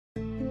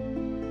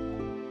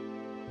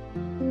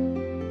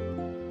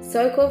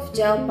Soak off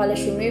gel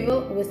polish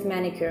removal with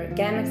manicure,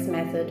 Gamax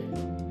method.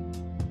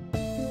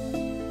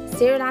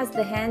 Sterilize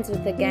the hands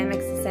with the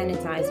Gamax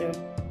sanitizer.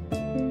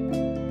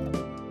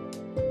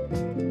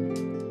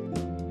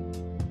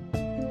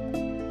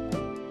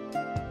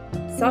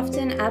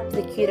 Soften up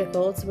the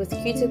cuticles with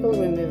cuticle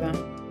remover.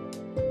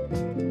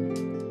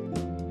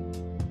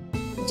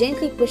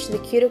 Gently push the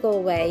cuticle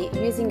away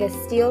using a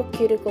steel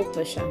cuticle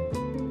pusher.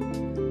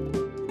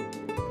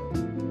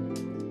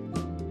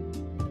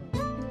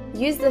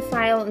 Use the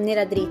file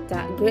Nera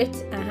Dritta Grit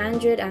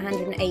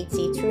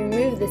 100-180 to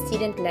remove the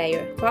sealant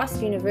layer,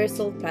 Fast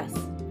Universal Plus.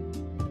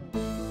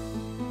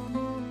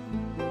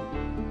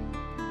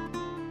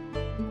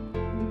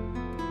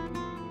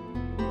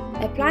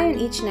 Apply on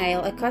each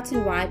nail a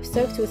cotton wipe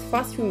soaked with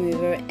fast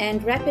remover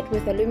and wrap it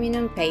with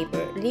aluminum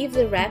paper. Leave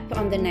the wrap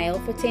on the nail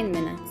for 10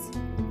 minutes.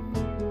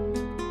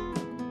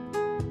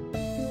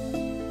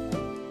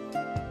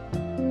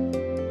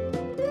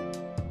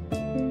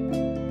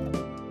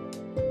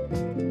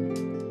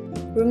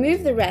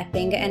 Remove the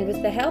wrapping and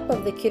with the help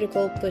of the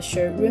cuticle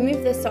pusher,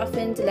 remove the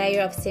softened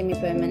layer of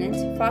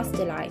semi-permanent Fast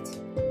Delight.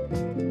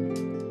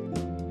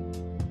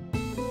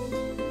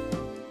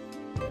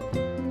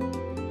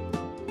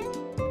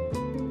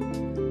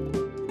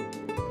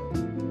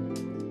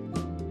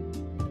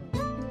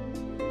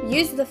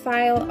 Use the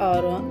file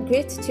Oro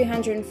Grit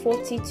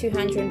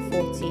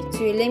 240-240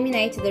 to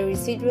eliminate the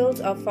residuals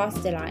of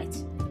Fast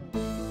Delight.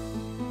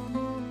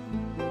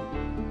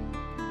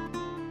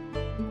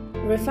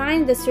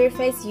 Refine the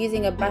surface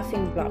using a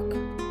buffing block.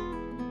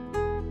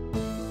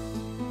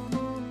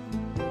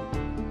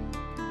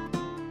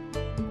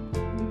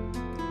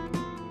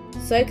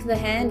 Soak the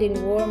hand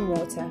in warm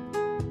water.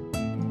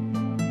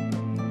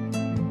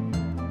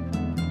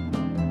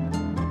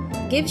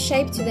 Give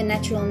shape to the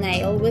natural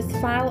nail with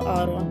file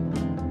Oro.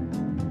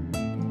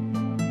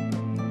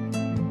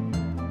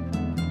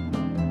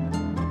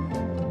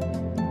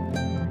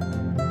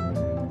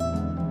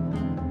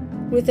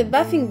 With a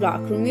buffing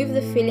block, remove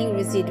the filling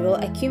residual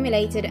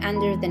accumulated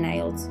under the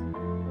nails.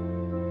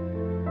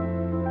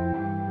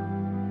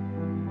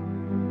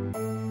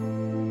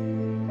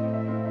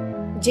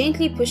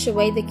 Gently push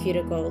away the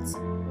cuticles.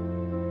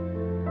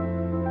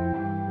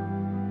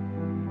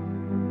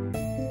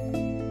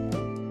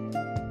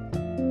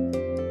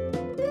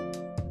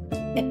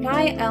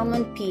 Apply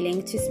almond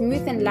peeling to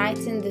smooth and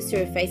lighten the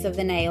surface of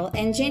the nail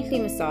and gently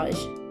massage.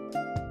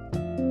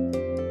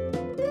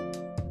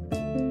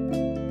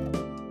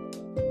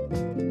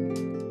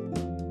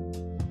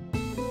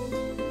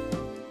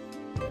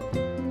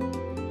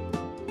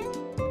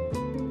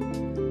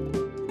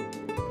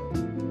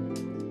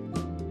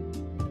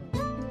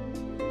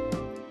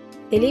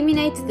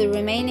 Eliminate the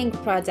remaining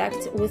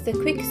product with a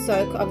quick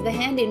soak of the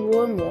hand in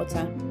warm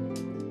water.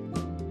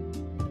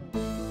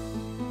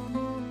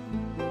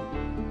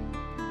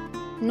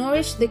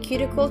 Nourish the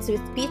cuticles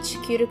with peach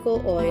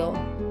cuticle oil.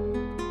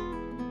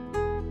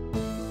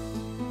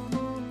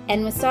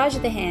 And massage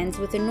the hands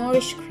with a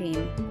Nourish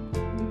cream.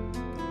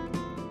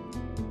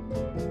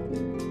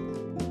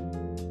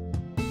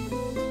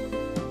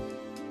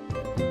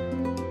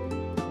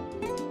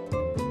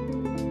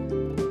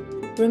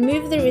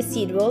 Remove the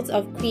residuals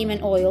of cream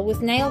and oil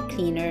with nail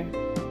cleaner.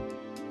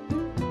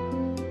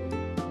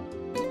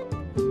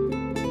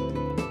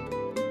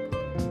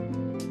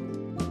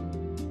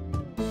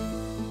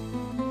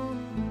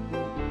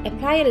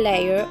 Apply a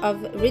layer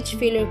of rich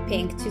filler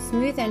pink to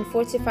smooth and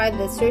fortify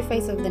the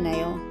surface of the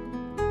nail.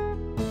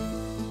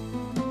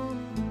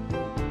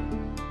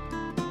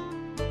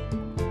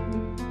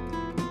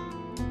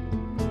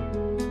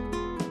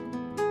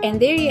 And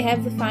there you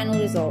have the final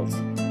result.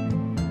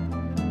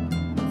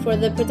 For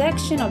the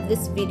production of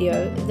this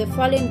video, the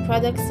following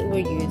products were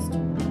used: